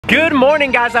Good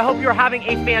morning, guys. I hope you're having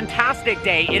a fantastic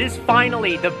day. It is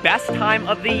finally the best time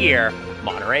of the year,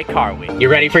 Monterey Car Week. You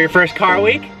ready for your first car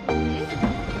week? We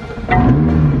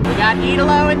got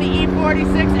Italo in the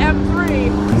E46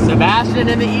 M3, Sebastian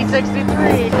in the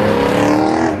E63.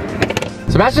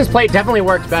 Sebastian's plate definitely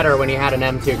worked better when he had an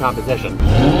M2 competition.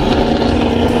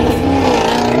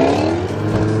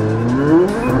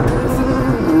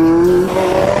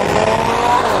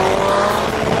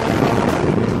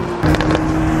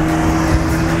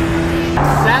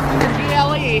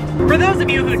 For those of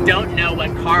you who don't know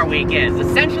what Car Week is,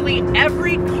 essentially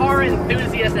every car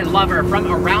enthusiast and lover from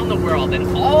around the world and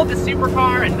all the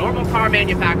supercar and normal car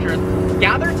manufacturers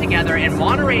gather together in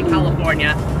Monterey,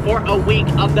 California for a week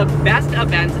of the best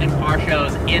events and car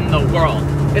shows in the world.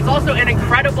 It's also an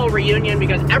incredible reunion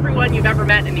because everyone you've ever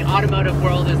met in the automotive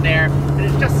world is there, and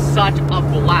it's just such a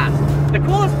blast. The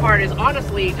coolest part is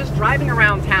honestly just driving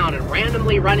around town and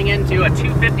randomly running into a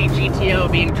 250 GTO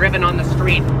being driven on the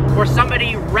street, or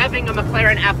somebody revving a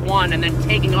McLaren F1 and then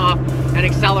taking off and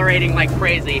accelerating like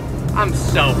crazy. I'm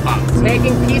so pumped.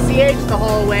 Taking PCH the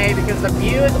whole way because the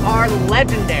views are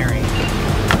legendary.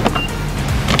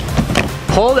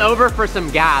 Pulled over for some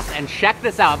gas, and check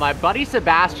this out. My buddy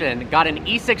Sebastian got an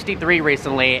E63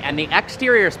 recently, and the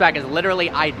exterior spec is literally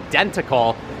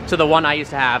identical to the one I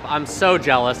used to have. I'm so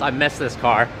jealous. I miss this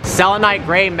car. Selenite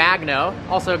Gray Magno.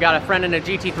 Also got a friend in a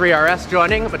GT3 RS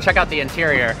joining, but check out the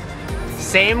interior.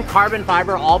 Same carbon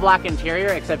fiber all black interior,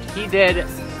 except he did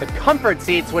the comfort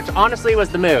seats, which honestly was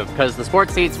the move because the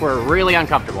sports seats were really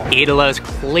uncomfortable. Italo's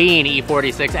clean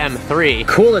E46 M3.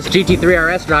 Coolest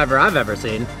GT3 RS driver I've ever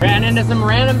seen. Ran into some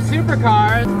random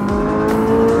supercars.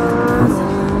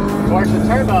 Porsche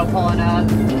Turbo pulling up.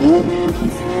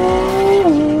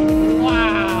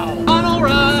 Wow. Tunnel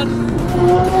run.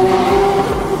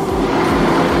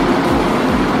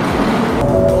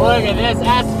 Look at this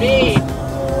SV.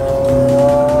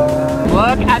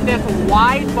 Look at this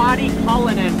wide body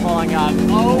Cullinan pulling up.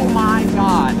 Oh my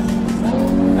God.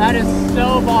 That is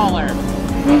so baller.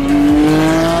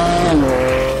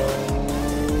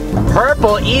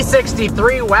 Purple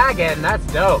E63 wagon, that's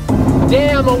dope.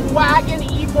 Damn, a wagon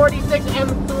E46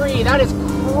 M3, that is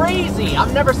crazy.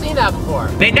 I've never seen that before.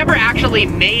 They never actually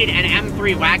made an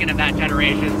M3 wagon of that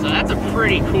generation, so that's a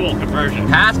pretty cool conversion.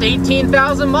 Past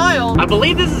 18,000 miles. I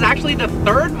believe this is actually the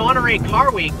third Monterey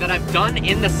Car Week that I've done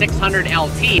in the 600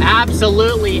 LT.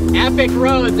 Absolutely epic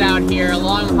roads out here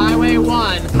along Highway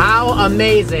 1. How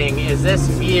amazing is this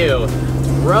view?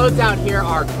 Roads out here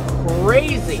are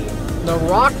crazy. The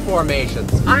rock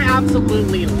formations. I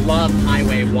absolutely love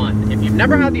Highway 1. If you've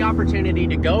never had the opportunity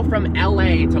to go from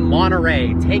LA to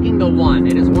Monterey taking the 1,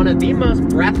 it is one of the most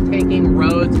breathtaking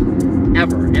roads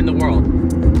ever in the world.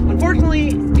 Unfortunately,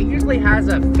 it usually has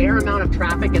a fair amount of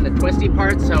traffic in the twisty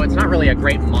parts, so it's not really a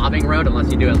great mobbing road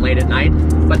unless you do it late at night.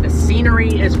 But the scenery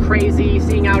is crazy,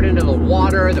 seeing out into the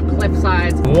water, the cliff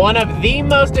sides. One of the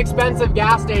most expensive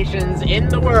gas stations in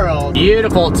the world.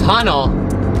 Beautiful tunnel.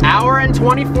 Hour and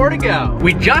 24 to go.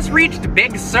 We just reached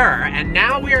Big Sur, and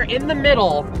now we are in the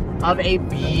middle of a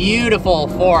beautiful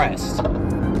forest.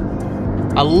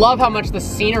 I love how much the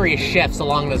scenery shifts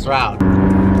along this route.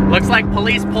 Looks like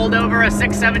police pulled over a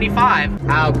 675.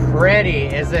 How pretty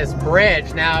is this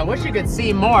bridge? Now, I wish you could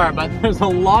see more, but there's a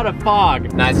lot of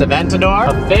fog. Nice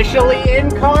Aventador. Officially in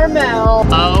Carmel.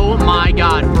 Oh my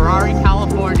God, Ferrari,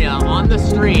 California on the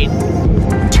street.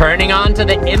 Turning on to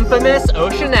the infamous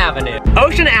Ocean Avenue.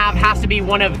 Ocean Ave has to be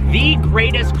one of the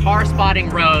greatest car spotting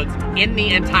roads in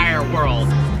the entire world,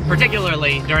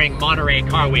 particularly during Monterey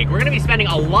Car Week. We're gonna be spending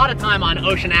a lot of time on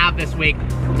Ocean Ave this week.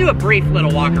 We'll do a brief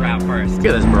little walk around first. Look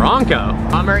at this Bronco.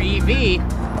 Hummer EV.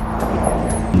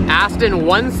 Aston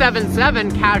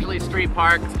 177 casually street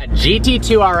parked. A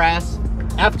GT2 RS,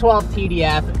 F12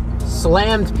 TDF,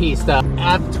 slammed pista.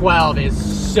 F12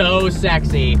 is so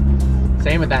sexy.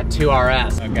 Same with that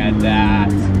 2RS. Look at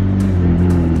that.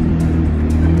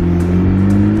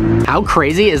 How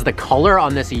crazy is the color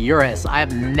on this Urus? I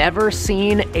have never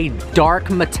seen a dark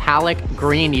metallic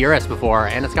green Urus before,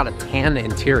 and it's got a tan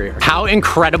interior. How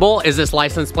incredible is this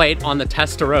license plate on the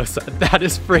Testarossa? That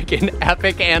is freaking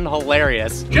epic and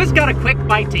hilarious. Just got a quick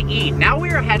bite to eat. Now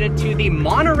we are headed to the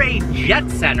Monterey Jet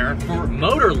Center for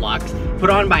Motor Lux, put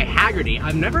on by Haggerty.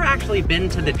 I've never actually been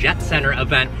to the Jet Center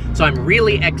event, so I'm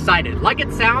really excited. Like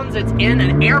it sounds, it's in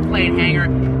an airplane hangar,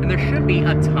 and there should be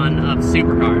a ton of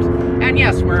supercars. And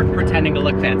yes, we're pretending to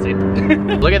look fancy.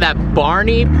 Look at that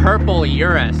Barney purple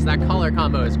Urus. That color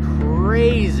combo is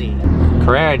crazy.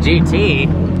 Carrera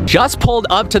GT. Just pulled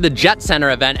up to the Jet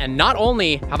Center event, and not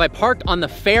only have I parked on the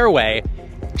fairway,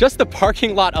 Just the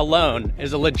parking lot alone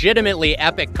is a legitimately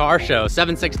epic car show.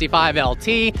 765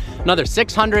 LT, another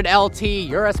 600 LT,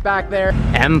 Urus back there,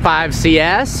 M5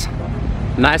 CS,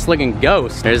 nice looking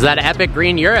Ghost. There's that epic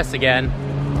green Urus again.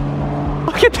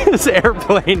 Look at this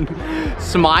airplane,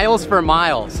 smiles for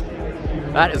miles.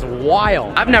 That is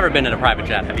wild. I've never been in a private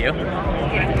jet, have you?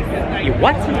 You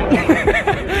what?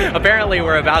 Apparently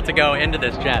we're about to go into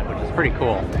this jet, which is pretty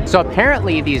cool. So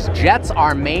apparently these jets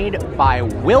are made by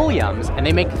Williams and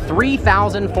they make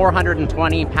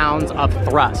 3,420 pounds of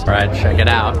thrust. All right, check it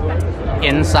out.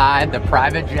 Inside the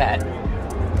private jet.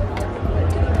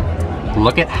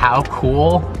 Look at how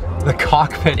cool the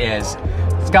cockpit is.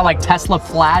 It's got like Tesla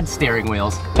plaid steering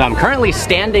wheels. So I'm currently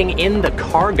standing in the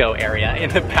cargo area in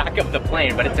the back of the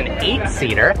plane, but it's an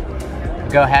 8-seater.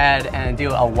 Go ahead and do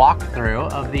a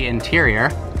walkthrough of the interior.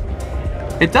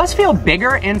 It does feel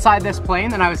bigger inside this plane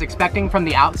than I was expecting from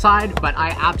the outside, but I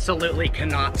absolutely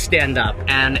cannot stand up.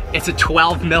 And it's a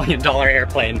 $12 million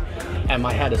airplane, and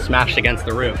my head is smashed against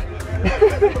the roof.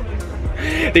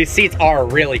 These seats are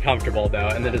really comfortable though,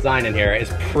 and the design in here is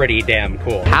pretty damn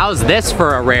cool. How's this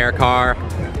for a rare car?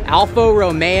 Alfa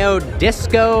Romeo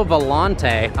Disco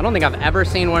Volante. I don't think I've ever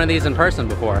seen one of these in person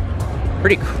before.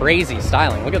 Pretty crazy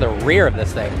styling. Look at the rear of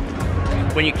this thing.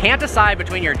 When you can't decide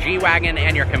between your G-Wagon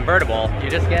and your convertible, you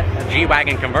just get a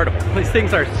G-Wagon convertible. These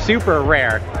things are super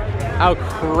rare. How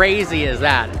crazy is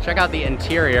that? Check out the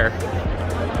interior.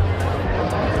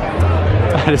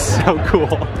 That is so cool.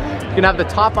 You can have the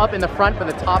top up in the front, but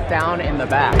the top down in the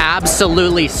back.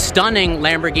 Absolutely stunning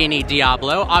Lamborghini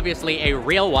Diablo. Obviously a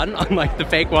real one, unlike the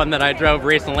fake one that I drove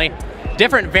recently.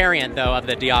 Different variant though of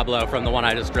the Diablo from the one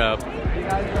I just drove.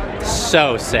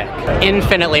 So sick.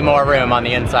 Infinitely more room on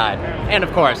the inside. And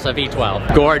of course, a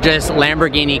V12. Gorgeous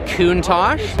Lamborghini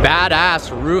Countach.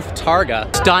 Badass roof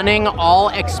Targa. Stunning all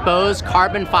exposed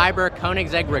carbon fiber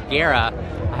Koenigsegg Regera.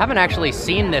 I haven't actually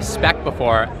seen this spec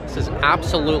before. This is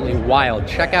absolutely wild.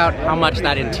 Check out how much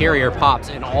that interior pops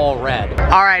in all red.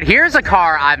 All right, here's a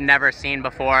car I've never seen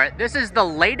before. This is the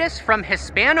latest from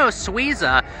Hispano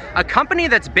Suiza, a company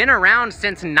that's been around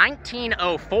since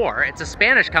 1904. It's a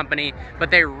Spanish company,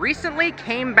 but they recently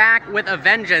came back with a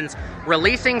vengeance,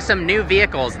 releasing some new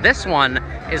vehicles. This one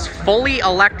is fully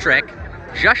electric,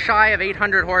 just shy of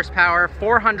 800 horsepower,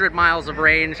 400 miles of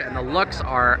range, and the looks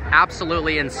are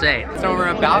absolutely insane. So we're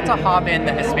about to hop in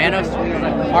the Hispano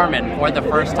Suiza Carmen for the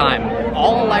first time.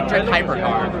 All electric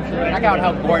hypercar. Check out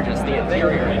how gorgeous the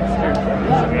interior is.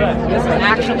 This is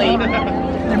actually,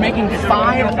 they're making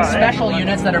 5 special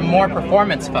units that are more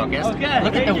performance focused. Look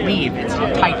at the weave. It's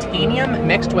titanium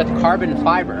mixed with carbon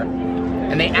fiber.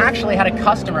 And they actually had a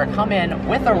customer come in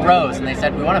with a rose and they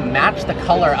said, we want to match the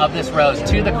color of this rose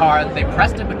to the car. They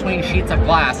pressed it between sheets of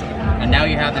glass, and now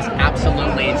you have this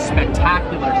absolutely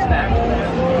spectacular spec.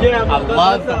 I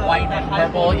love the white and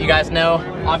purple. You guys know,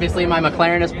 obviously my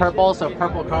McLaren is purple, so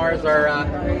purple cars are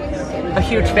a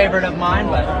huge favorite of mine,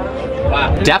 but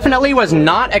wow. Definitely was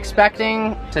not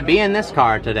expecting to be in this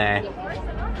car today.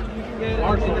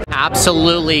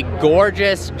 Absolutely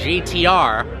gorgeous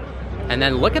GTR. And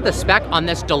then look at the spec on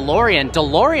this DeLorean.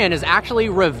 DeLorean is actually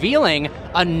revealing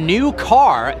a new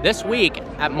car this week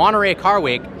at Monterey Car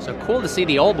Week. So cool to see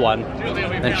the old one.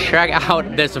 Then check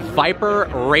out this Viper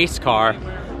race car.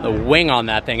 The wing on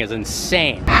that thing is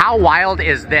insane. How wild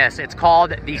is this? It's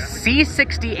called the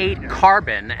C68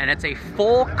 Carbon, and it's a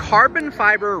full carbon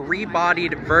fiber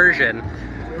rebodied version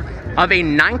of a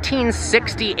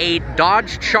 1968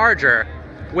 Dodge Charger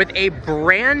with a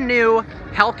brand new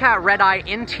Hellcat Red Eye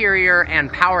interior and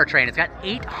powertrain. It's got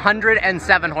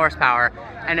 807 horsepower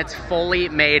and it's fully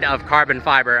made of carbon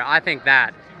fiber. I think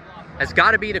that has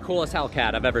got to be the coolest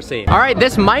Hellcat I've ever seen. All right,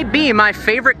 this might be my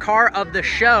favorite car of the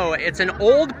show. It's an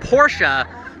old Porsche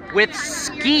with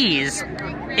skis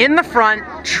in the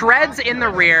front, treads in the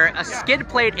rear, a skid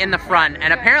plate in the front,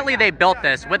 and apparently they built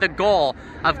this with a goal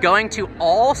of going to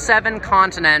all 7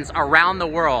 continents around the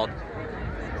world.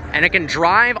 And it can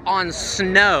drive on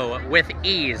snow with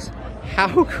ease.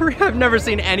 How great, I've never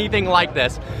seen anything like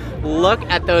this. Look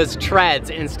at those treads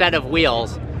instead of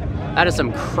wheels. That is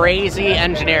some crazy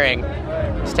engineering.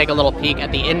 Let's take a little peek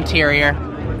at the interior.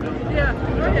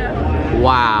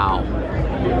 Wow.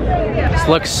 This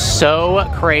looks so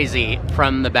crazy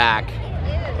from the back.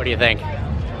 What do you think?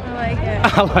 I like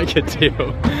it. I like it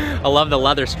too. I love the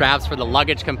leather straps for the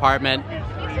luggage compartment.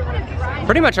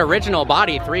 Pretty much original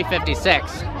body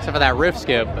 356, except for that roof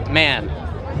scoop, but man,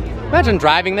 imagine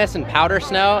driving this in powder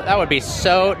snow. That would be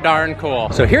so darn cool.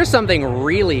 So here's something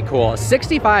really cool.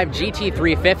 65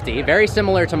 GT350, very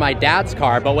similar to my dad's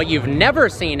car, but what you've never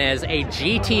seen is a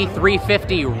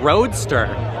GT350 Roadster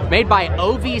made by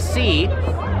OVC.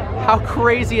 How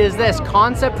crazy is this?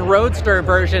 Concept roadster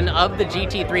version of the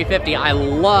GT350. I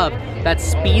love that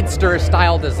speedster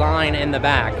style design in the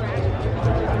back.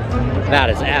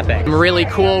 That is epic. Really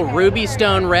cool ruby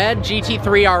stone red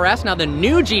GT3 RS. Now the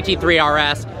new GT3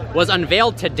 RS was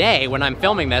unveiled today when I'm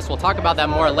filming this. We'll talk about that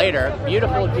more later.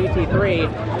 Beautiful GT3.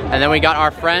 And then we got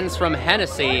our friends from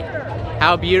Hennessy.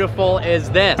 How beautiful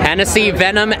is this? Hennessy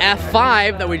Venom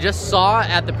F5 that we just saw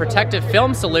at the Protective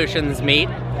Film Solutions meet.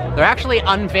 They're actually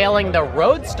unveiling the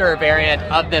Roadster variant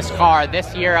of this car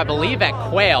this year, I believe at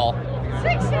Quail,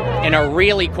 in a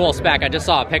really cool spec. I just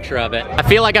saw a picture of it. I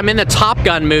feel like I'm in the Top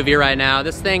Gun movie right now.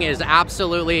 This thing is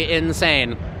absolutely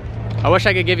insane. I wish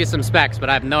I could give you some specs, but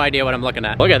I have no idea what I'm looking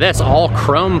at. Look at this, all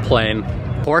chrome plane.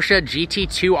 Porsche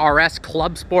GT2 RS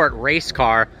Club Sport race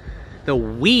car. The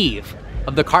weave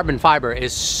of the carbon fiber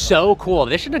is so cool.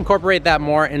 They should incorporate that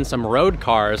more in some road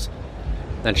cars.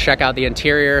 Then check out the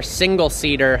interior, single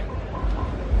seater,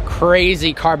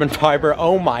 crazy carbon fiber.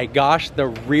 Oh my gosh, the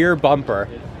rear bumper.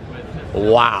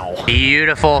 Wow.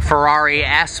 Beautiful Ferrari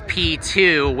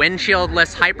SP2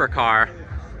 windshieldless hypercar.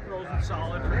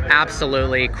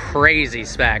 Absolutely crazy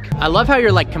spec. I love how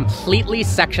you're like completely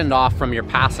sectioned off from your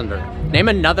passenger. Name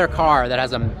another car that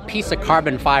has a piece of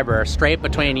carbon fiber straight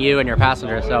between you and your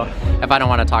passenger. So if I don't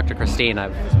want to talk to Christine,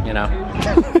 I've, you know.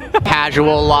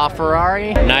 Casual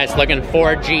LaFerrari. Nice looking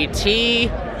Ford GT.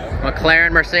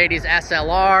 McLaren Mercedes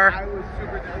SLR.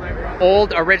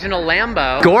 Old original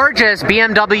Lambo. Gorgeous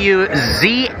BMW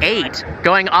Z8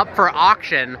 going up for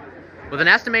auction with an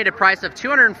estimated price of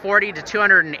 240 to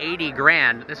 280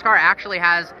 grand. This car actually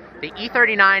has the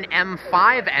E39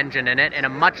 M5 engine in it in a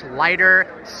much lighter,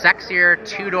 sexier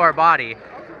two-door body.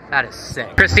 That is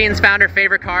sick. Christine's found her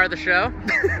favorite car of the show.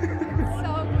 So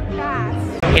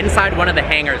fast. Inside one of the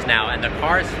hangars now, and the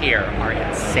cars here are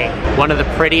insane. One of the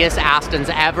prettiest Astons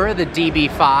ever, the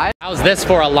DB5. How's this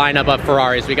for a lineup of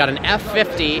Ferraris? We got an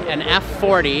F50, an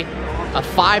F40, a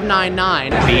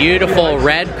 599, beautiful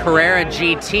red Carrera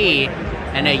GT,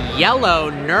 and a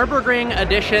yellow Nürburgring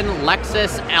edition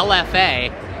Lexus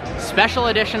LFA. Special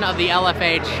edition of the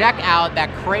LFA. Check out that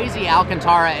crazy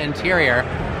Alcantara interior.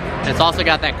 It's also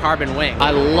got that carbon wing.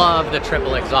 I love the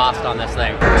triple exhaust on this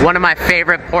thing. One of my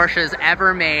favorite Porsches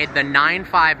ever made, the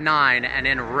 959, and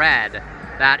in red.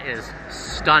 That is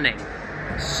stunning.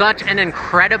 Such an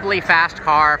incredibly fast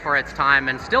car for its time,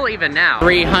 and still even now.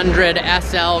 300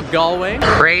 SL Gullwing.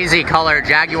 Crazy color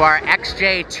Jaguar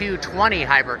XJ220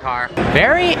 hypercar.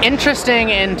 Very interesting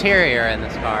interior in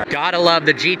this car. Gotta love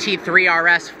the GT3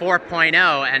 RS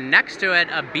 4.0, and next to it,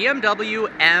 a BMW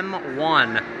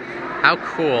M1. How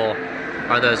cool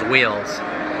are those wheels?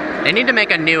 They need to make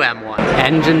a new M1.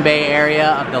 Engine bay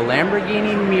area of the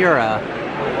Lamborghini Miura.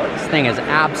 This thing is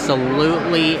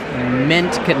absolutely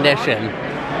mint condition.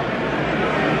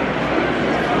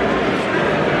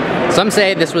 Some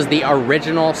say this was the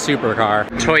original supercar.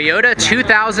 Toyota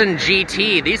 2000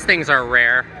 GT. These things are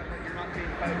rare.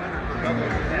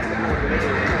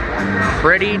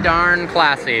 Pretty darn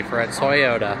classy for a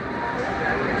Toyota.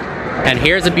 And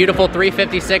here's a beautiful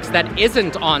 356 that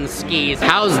isn't on skis.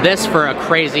 How's this for a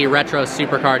crazy retro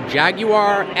supercar?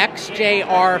 Jaguar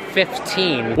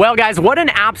XJR15. Well guys, what an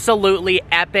absolutely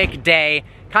epic day.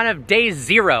 Kind of day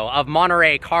zero of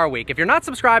Monterey Car Week. If you're not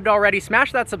subscribed already,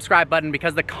 smash that subscribe button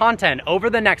because the content over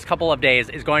the next couple of days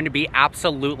is going to be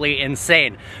absolutely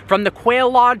insane. From the Quail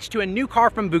Lodge to a new car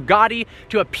from Bugatti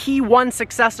to a P1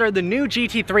 successor, the new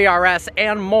GT3 RS,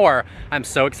 and more. I'm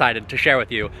so excited to share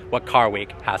with you what Car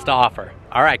Week has to offer.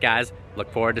 All right guys, look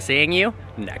forward to seeing you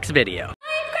next video.